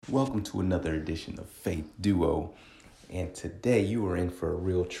Welcome to another edition of Faith Duo. And today you are in for a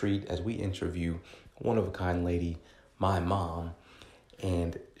real treat as we interview one of a kind lady, my mom.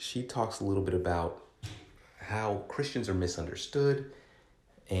 And she talks a little bit about how Christians are misunderstood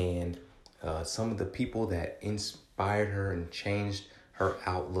and some of the people that inspired her and changed her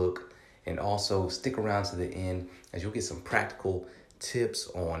outlook. And also stick around to the end as you'll get some practical tips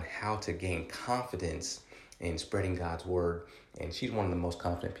on how to gain confidence in spreading God's word. And she's one of the most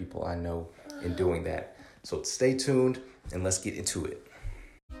confident people I know in doing that. So stay tuned and let's get into it.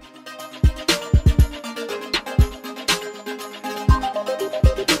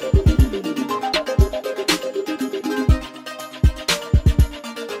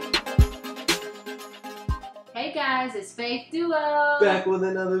 Hey guys, it's Faith Duo. Back with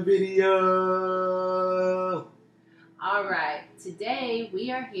another video. Alright, today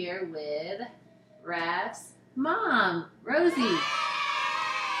we are here with Raf's mom, Rosie.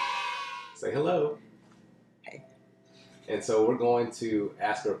 Say hello. Hey. And so we're going to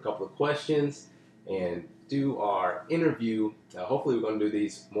ask her a couple of questions and do our interview. Hopefully we're going to do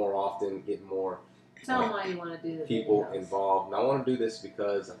these more often, get more Tell them why you want to do the people videos. involved. And I want to do this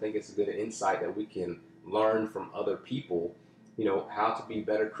because I think it's a good insight that we can learn from other people, how to be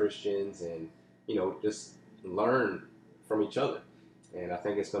better Christians and, just learn from each other. And I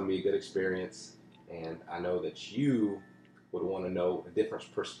think it's going to be a good experience. And I know that you would want to know a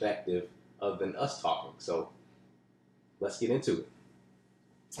different perspective other than us talking. So let's get into it.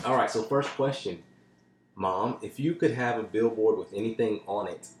 All right, so first question. Mom, if you could have a billboard with anything on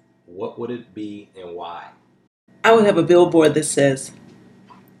it, what would it be and why? I would have a billboard that says,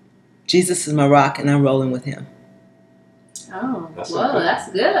 Jesus is my rock and I'm rolling with him. Oh, That's whoa, okay.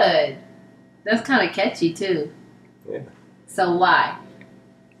 that's good. That's kind of catchy too. Yeah. So why?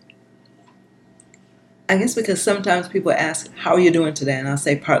 I guess because sometimes people ask, how are you doing today? And I'll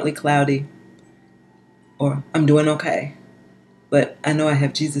say partly cloudy or I'm doing okay. But I know I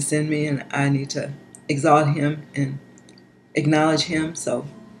have Jesus in me and I need to exalt him and acknowledge him. So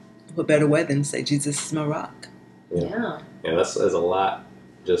what better way than to say Jesus is my rock? Yeah. Yeah, that says a lot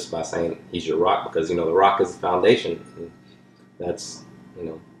just by saying he's your rock because, the rock is the foundation. And that's,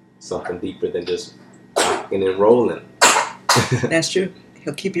 something deeper than just rocking and rolling. That's true.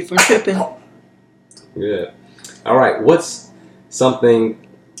 He'll keep you from tripping. Good. All right. What's something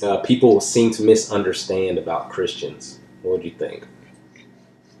people seem to misunderstand about Christians? What do you think?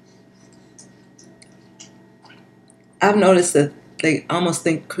 I've noticed that they almost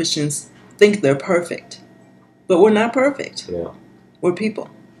think Christians think they're perfect. But we're not perfect. Yeah. We're people,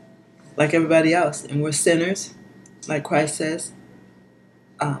 like everybody else. And we're sinners, like Christ says.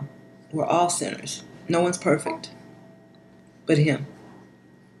 We're all sinners. No one's perfect but him.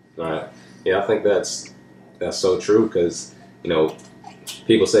 All right. Yeah, I think that's so true because,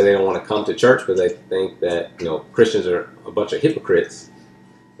 people say they don't want to come to church because they think that, Christians are a bunch of hypocrites,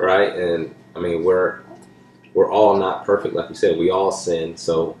 right? And, we're all not perfect. Like you said, we all sin.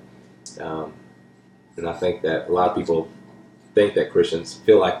 So, and I think that a lot of people think that Christians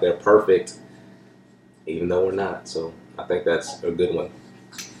feel like they're perfect, even though we're not. So I think that's a good one.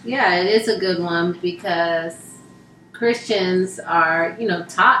 Yeah, it is a good one because Christians are,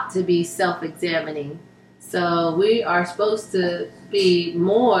 taught to be self-examining. So we are supposed to be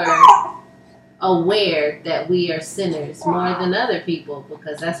more aware that we are sinners more than other people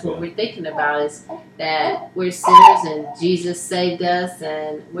because that's what we're thinking about is that we're sinners and Jesus saved us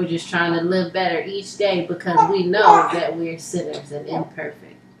and we're just trying to live better each day because we know that we're sinners and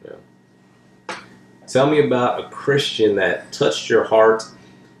imperfect. Tell me about a Christian that touched your heart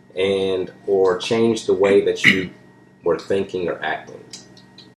and or changed the way that you were thinking or acting.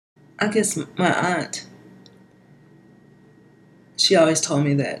 I guess my aunt, she always told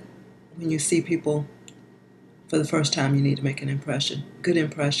me that when you see people for the first time, you need to make an impression, good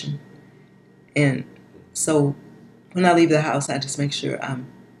impression. And so when I leave the house, I just make sure I'm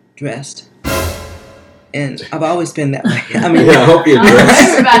dressed. And I've always been that way. I hope you're dressed.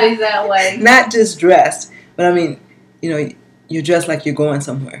 Everybody's that way. Not just dressed, but you're dressed like you're going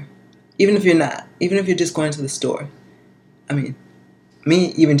somewhere. Even if you're not, even if you're just going to the store.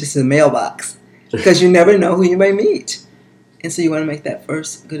 Me, even just in the mailbox. Because you never know who you may meet. And so you want to make that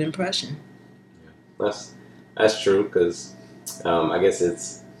first good impression. That's true because I guess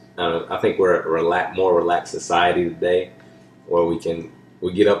it's, I think we're a more relaxed society today where we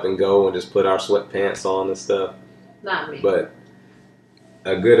get up and go and just put our sweatpants on and stuff. Not me. But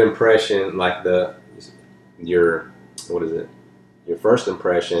a good impression, like your first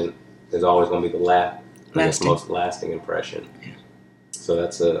impression is always going to be the most lasting impression. Yeah. So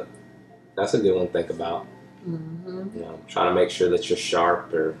that's a good one to think about. Mm-hmm. You know, trying to make sure that you're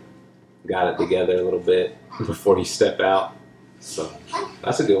sharp or got it together a little bit before you step out. So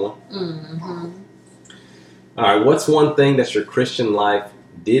that's a good one. Mm-hmm. All right, what's one thing that your Christian life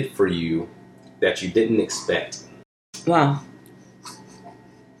did for you that you didn't expect? Wow.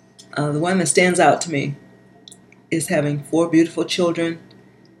 The one that stands out to me is having 4 beautiful children,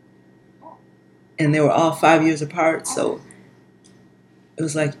 and they were all 5 years apart. So it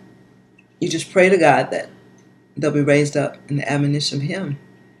was like you just pray to God that they'll be raised up in the admonition of Him.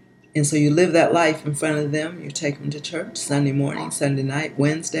 And so you live that life in front of them. You take them to church Sunday morning, Sunday night,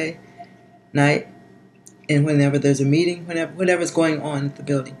 Wednesday night, and whenever there's a meeting, whatever's going on at the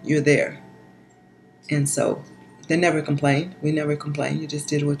building, you're there. And so they never complained. We never complained. You just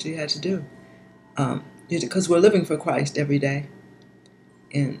did what you had to do. Because we're living for Christ every day.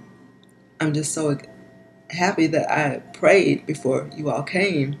 And I'm just so happy that I prayed before you all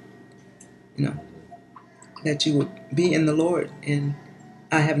came, that you would be in the Lord. And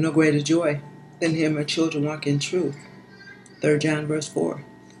I have no greater joy than hear my children walk in truth. 3 John verse 4.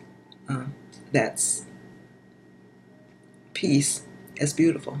 That's peace. It's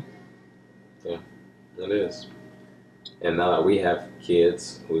beautiful. Yeah, it is. And now that we have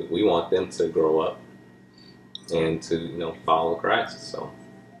kids, we want them to grow up and to follow Christ. So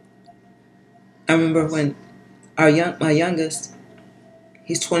I remember when my youngest,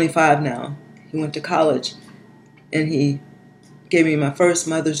 he's 25 now. He went to college, and he gave me my first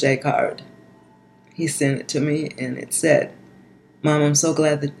Mother's Day card. He sent it to me, and it said, "Mom, I'm so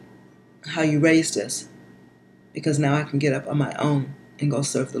glad that how you raised us, because now I can get up on my own and go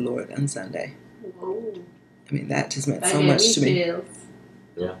serve the Lord on Sunday." Whoa. I mean, that just meant That so gave much to me. chills.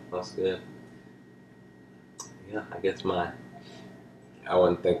 yeah, that's good. Yeah, I guess I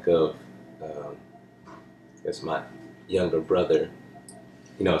wouldn't think of I guess my younger brother,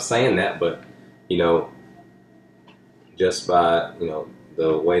 saying that, but just by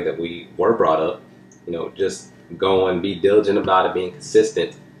the way that we were brought up, just go and be diligent about it, being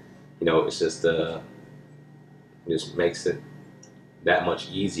consistent. It's just makes it that much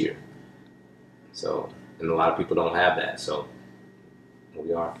easier. So, and a lot of people don't have that. So,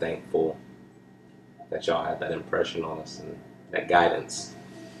 we are thankful that y'all had that impression on us and that guidance.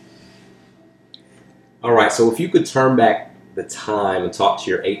 All right, so if you could turn back the time and talk to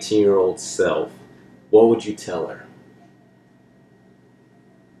your 18-year-old self, what would you tell her?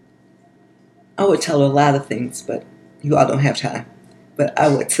 I would tell her a lot of things, but you all don't have time. But I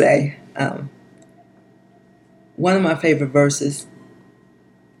would say one of my favorite verses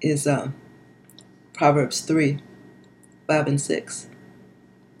is Proverbs 3, 5 and 6.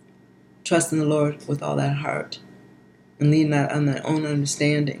 Trust in the Lord with all thy heart, and lean not on thy own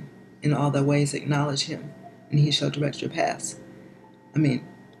understanding. In all thy ways acknowledge Him, and He shall direct your paths. I mean,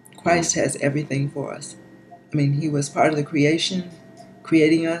 Christ has everything for us. I mean, He was part of the creation,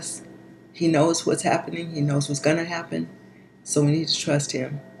 creating us. He knows what's happening. He knows what's going to happen. So we need to trust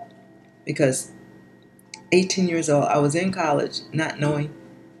Him. Because 18 years old, I was in college not knowing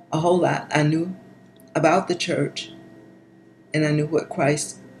a whole lot. I knew about the church, and I knew what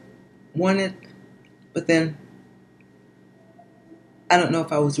Christ wanted. But then I don't know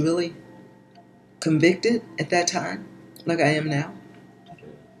if I was really convicted at that time like I am now.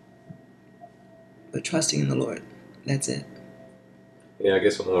 But trusting in the Lord, that's it. Yeah, I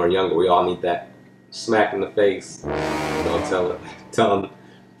guess when we're younger, we all need that smack in the face. Tell them.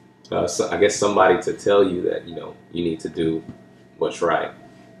 I guess somebody to tell you that you need to do what's right.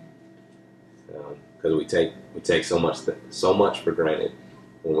 Because we take so much for granted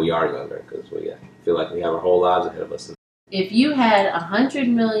when we are younger. Because we feel like we have our whole lives ahead of us. If you had $100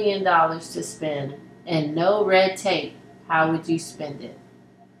 million to spend and no red tape, how would you spend it?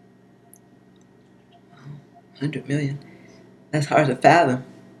 100 million. That's hard to fathom.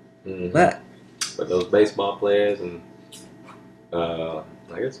 Mm-hmm. But those baseball players and I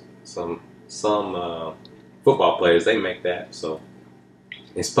guess some football players, they make that, so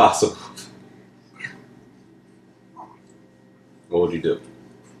it's possible. What would you do?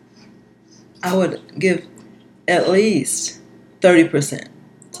 I would give at least 30%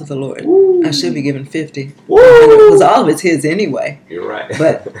 to the Lord. Woo. I should be giving 50. Woo. Because all of it's His anyway. You're right.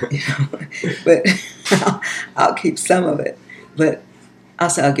 But but I'll keep some of it. But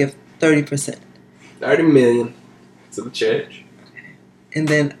I'll give 30%. 30 million to the church. And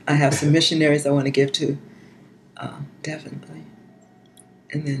then I have some missionaries I want to give to. Definitely.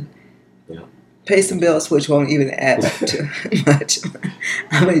 And then pay some bills, which won't even add up to much.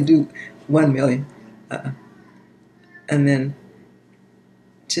 I may do 1 million. And then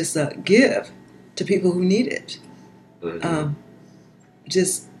just give to people who need it. Mm-hmm.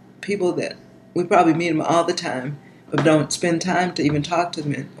 Just people that we probably meet them all the time, but don't spend time to even talk to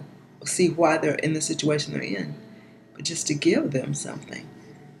them and see why they're in the situation they're in. But just to give them something.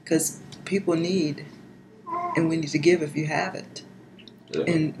 Because people need, and we need to give if you have it. Yeah.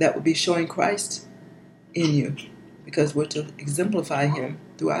 And that would be showing Christ in you, because we're to exemplify Him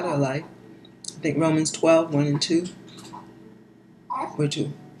throughout our life. I think Romans 12, 1 and 2. We're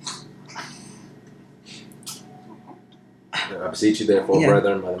to. I beseech you, therefore, Yeah.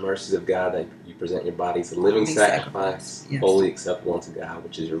 brethren, by the mercies of God, that you present your bodies a living sacrifice, Yes. wholly acceptable unto God,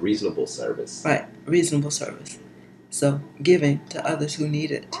 which is your reasonable service. Right, reasonable service. So giving to others who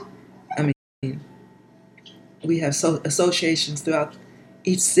need it. I mean, we have associations throughout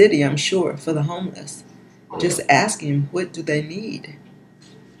each city, I'm sure, for the homeless. Just asking them, what do they need?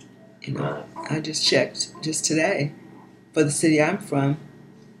 You know, Right. I just checked just today for the city I'm from,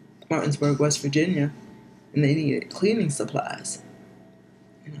 Martinsburg, West Virginia, and they needed cleaning supplies.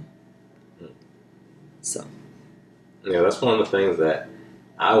 You know, so Yeah, that's one of the things that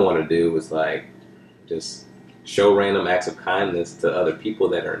I want to do is like just show random acts of kindness to other people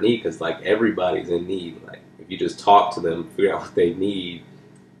that are in need, because like everybody's in need. Like if you just talk to them, figure out what they need,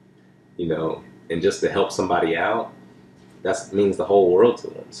 you know, and just to help somebody out, that means the whole world to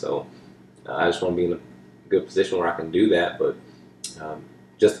them. So I just want to be in a good position where I can do that. But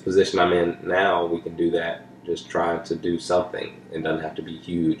just the position I'm in now, we can do that. Just trying to do something. It doesn't have to be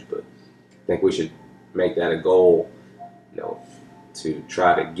huge, but I think we should make that a goal, you know, to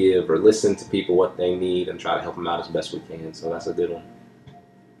try to give or listen to people what they need and try to help them out as best we can. So that's a good one.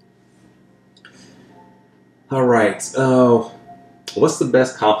 All right. What's the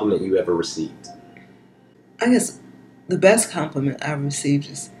best compliment you ever received? I guess the best compliment I've received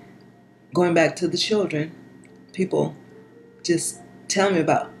is going back to the children. People just tell me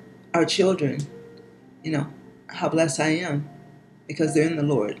about our children, you know, how blessed I am because they're in the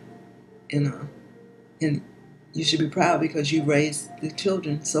Lord. And you should be proud because you raised the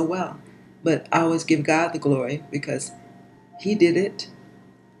children so well. But I always give God the glory because He did it.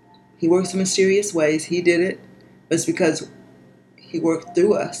 He works in mysterious ways. He did it. But it's because He worked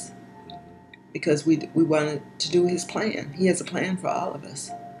through us, because we wanted to do His plan. He has a plan for all of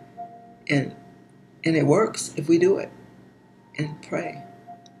us. And it works if we do it and pray.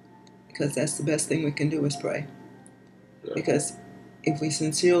 Because that's the best thing we can do is pray. Yeah. Because if we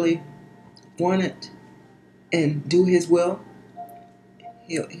sincerely want it and do His will,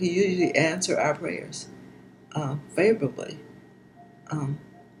 He usually answers our prayers favorably.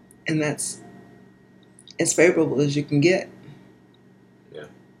 And that's as favorable as you can get. Yeah.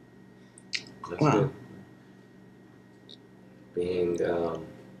 That's Wow. good. Being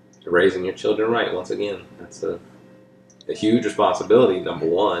raising your children right, once again, that's a huge responsibility, number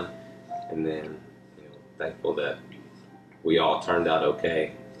one, and then, you know, thankful that we all turned out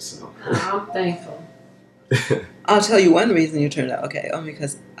okay. So I'm thankful. I'll tell you one reason you turned out okay.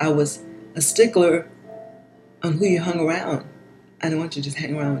 Because I was a stickler on who you hung around. I didn't want you to just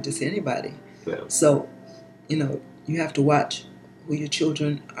hang around with just anybody. Yeah. So, you know, you have to watch who your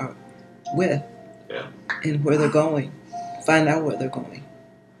children are with. Yeah. And where they're going. Find out where they're going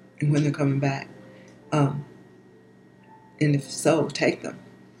and when they're coming back. And if so, take them.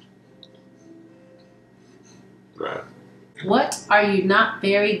 Right. What are you not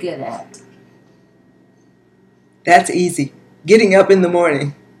very good at? That's easy. Getting up in the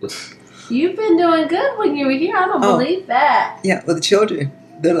morning. You've been doing good when you were here. I don't Oh. believe that. Yeah, with the children.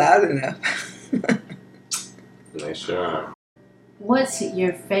 They're loud enough. They sure are. What's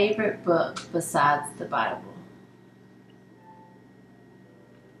your favorite book besides the Bible?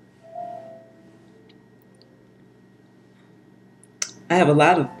 I have a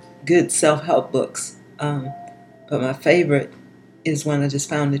lot of good self-help books, but my favorite is one I just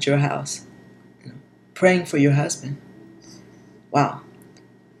found at your house. You know, Praying for Your Husband. Wow,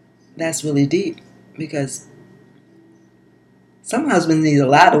 that's really deep because some husbands need a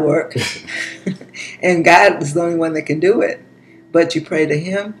lot of work, and God is the only one that can do it. But you pray to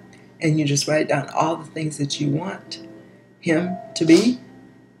Him, and you just write down all the things that you want Him to be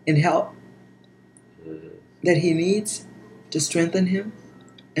and help that He needs to strengthen him,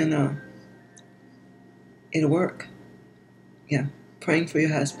 and it'll work. Yeah, Praying for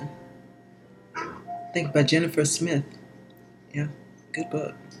Your Husband. Think about Jennifer Smith. Yeah, good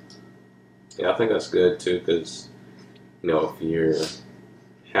book. Yeah, I think that's good too, because, you know, if you're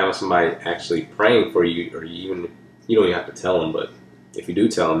having somebody actually praying for you, or you don't even have to tell them, but if you do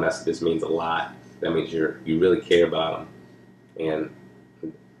tell them, this means a lot. That means you really care about them,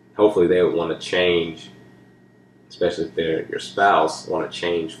 and hopefully they would want to change, especially if they're your spouse, want to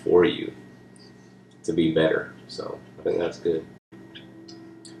change for you to be better. So I think that's good.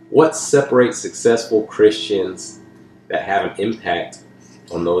 what separates successful Christians that have an impact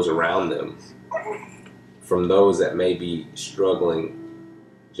on those around them from those that may be struggling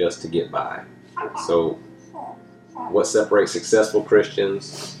just to get by? So what separates successful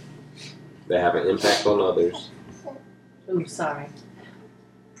Christians that have an impact on others? I'm sorry.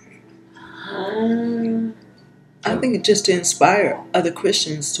 I think it's just to inspire other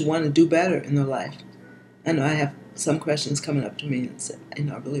Christians to want to do better in their life. I know I have some Christians coming up to me and say, I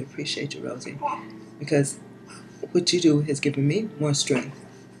really appreciate you, Rosie, because what you do has given me more strength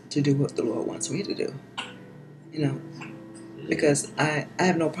to do what the Lord wants me to do. Because I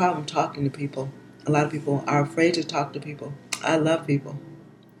have no problem talking to people. A lot of people are afraid to talk to people. I love people.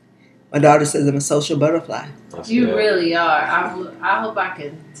 My daughter says I'm a social butterfly. You really are. I hope I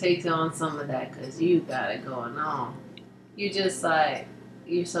can take on some of that because you got it going on. You just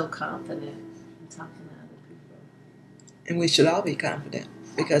you're so confident in talking to other people. And we should all be confident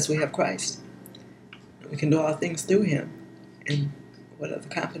because we have Christ. We can do all things through Him. And what other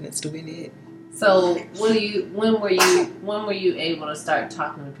confidence do we need? So when were you able to start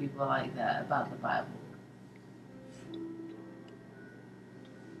talking to people like that about the Bible?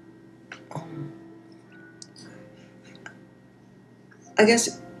 I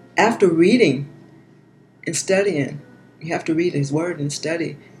guess after reading and studying, you have to read His Word and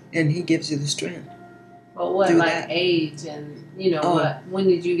study, and He gives you the strength. But what age and what? When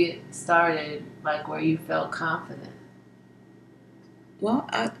did you get started? Where you felt confident? Well,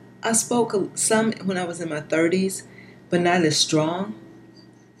 I spoke some when I was in my 30s, but not as strong.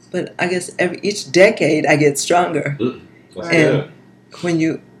 But I guess each decade I get stronger. And when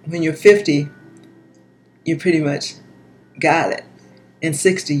you're 50, you pretty much got it. And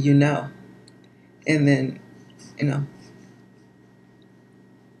 60, and then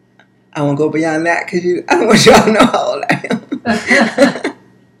I won't go beyond that because I don't want y'all to know how old I am.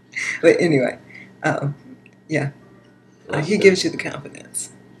 But anyway, He gives you the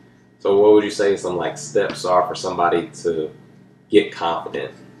confidence. So what would you say some steps are for somebody to get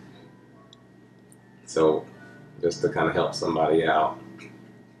confident? So just to kind of help somebody out,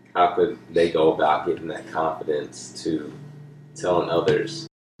 how could they go about getting that confidence to telling others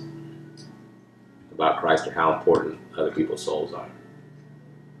about Christ or how important other people's souls are?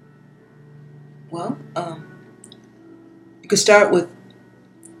 Well, you could start with,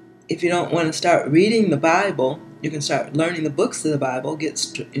 if you don't want to start reading the Bible, you can start learning the books of the Bible, get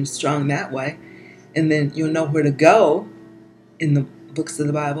strong that way, and then you'll know where to go in the books of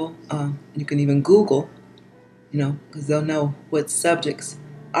the Bible. You can even Google, because they'll know what subjects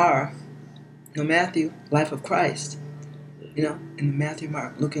are. Matthew, life of Christ, in Matthew,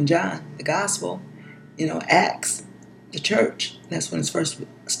 Mark, Luke, and John, the gospel, Acts, the church. That's when it's first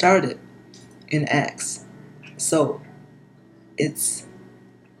started, in Acts. So it's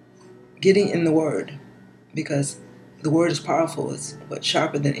getting in the Word, because the Word is powerful. It's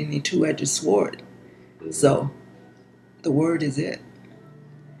sharper than any two-edged sword. So the Word is it.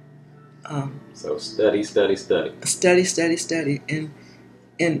 So study. Study.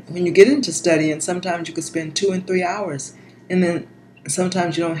 And when you get into studying, sometimes you could spend 2 and 3 hours. And then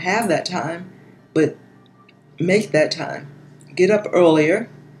sometimes you don't have that time, but make that time. Get up earlier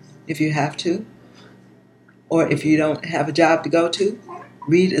if you have to. Or if you don't have a job to go to,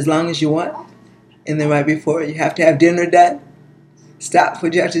 read as long as you want. And then right before you have to have dinner done, stop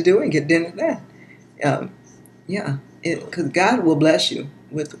what you have to do and get dinner done. Because God will bless you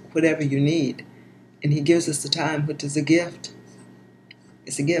with whatever you need. And He gives us the time, which is a gift.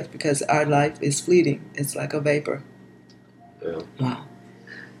 It's a gift because our life is fleeting. It's like a vapor. Yeah. Wow.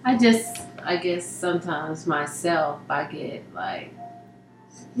 I guess sometimes myself, I get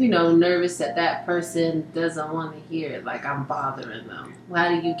nervous that person doesn't want to hear it, I'm bothering them. How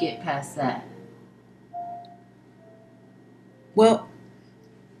do you get past that? Well,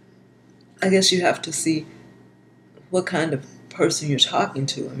 I guess you have to see what kind of person you're talking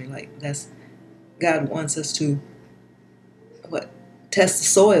to. I mean, God wants us to test the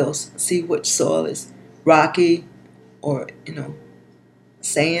soils, see which soil is rocky or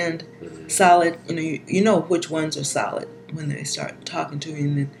sand, solid. You know which ones are solid when they start talking to you,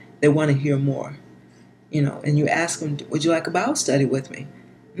 and then they want to hear more. And you ask them, would you like a Bible study with me?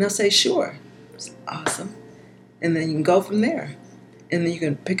 And they'll say, sure. It's awesome. And then you can go from there. And then you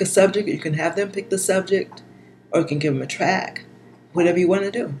can pick a subject, or you can have them pick the subject, or you can give them a track, whatever you want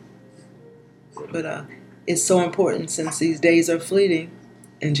to do. But it's so important since these days are fleeting,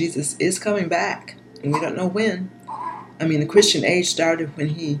 and Jesus is coming back, and we don't know when. I mean, the Christian age started when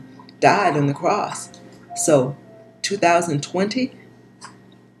He died on the cross. So, 2020,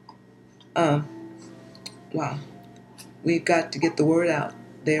 wow, we've got to get the word out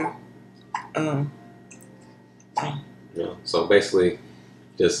there. So basically,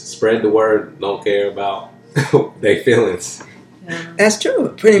 just spread the word. Don't care about their feelings. Yeah. That's true,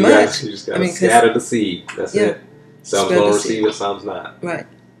 pretty much. You just gotta I mean, 'cause- scatter the seed. That's Yeah. it. Some's Spread gonna the receive seed. it, some's not. Right,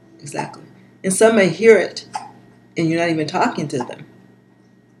 exactly. And some may hear it, and you're not even talking to them.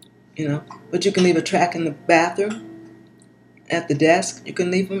 But you can leave a track in the bathroom, at the desk. You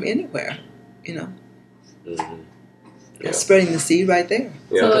can leave them anywhere. Mm-hmm. That's spreading the seed right there.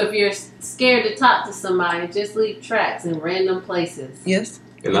 Yeah. So if you're scared to talk to somebody, just leave tracks in random places. Yes.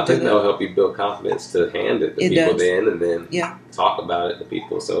 And I think that'll help you build confidence to hand it to It people does. then, and then Yeah. talk about it to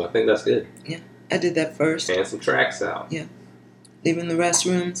people. So I think that's good. I did that first. Hand some tracks out. Leaving the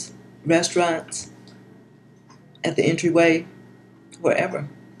restrooms, restaurants, at the entryway, wherever,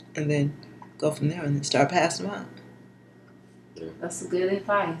 and then go from there and then start passing them out. That's good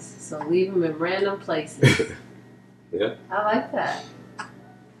advice. So leave them in random places. Yeah. I like that.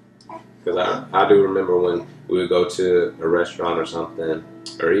 Because I do remember when we would go to a restaurant or something,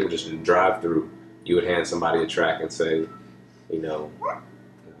 or even just in a drive-through, you would hand somebody a track and say,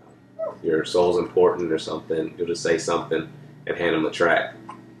 your soul's important or something. You'll just say something and hand them a track.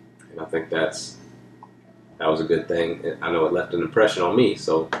 And I think that was a good thing. I know it left an impression on me,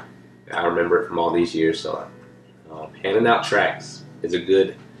 so I remember it from all these years. So handing out tracks is a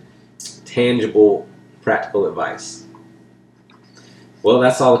good, tangible, practical advice. Well,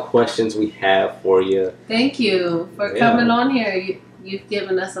 that's all the questions we have for you. Thank you for coming on here. You've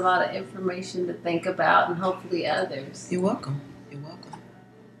given us a lot of information to think about, and hopefully others. You're welcome. You're welcome.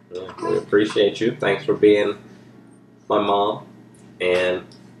 Yeah, we appreciate you. Thanks for being my mom. And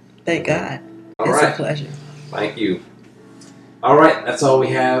Thank God. all It's right, a pleasure. thank you. All right, that's all we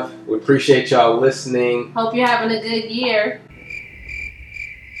have. We appreciate y'all listening. Hope you're having a good year.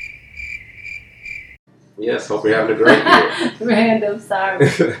 Yes, hope you're having a great year. Random, sorry.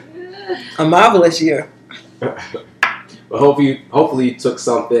 A marvelous year. But hopefully you took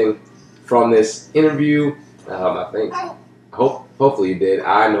something from this interview. Hopefully you did.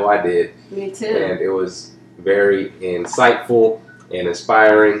 I know I did. Me too. And it was very insightful and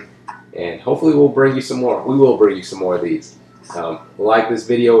inspiring. And hopefully we'll bring you some more. We will bring you some more of these. Like this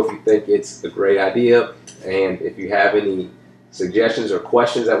video if you think it's a great idea. And if you have any suggestions or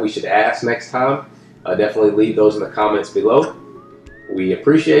questions that we should ask next time, definitely leave those in the comments below. We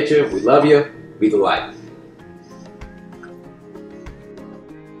appreciate you. We love you. Be the light.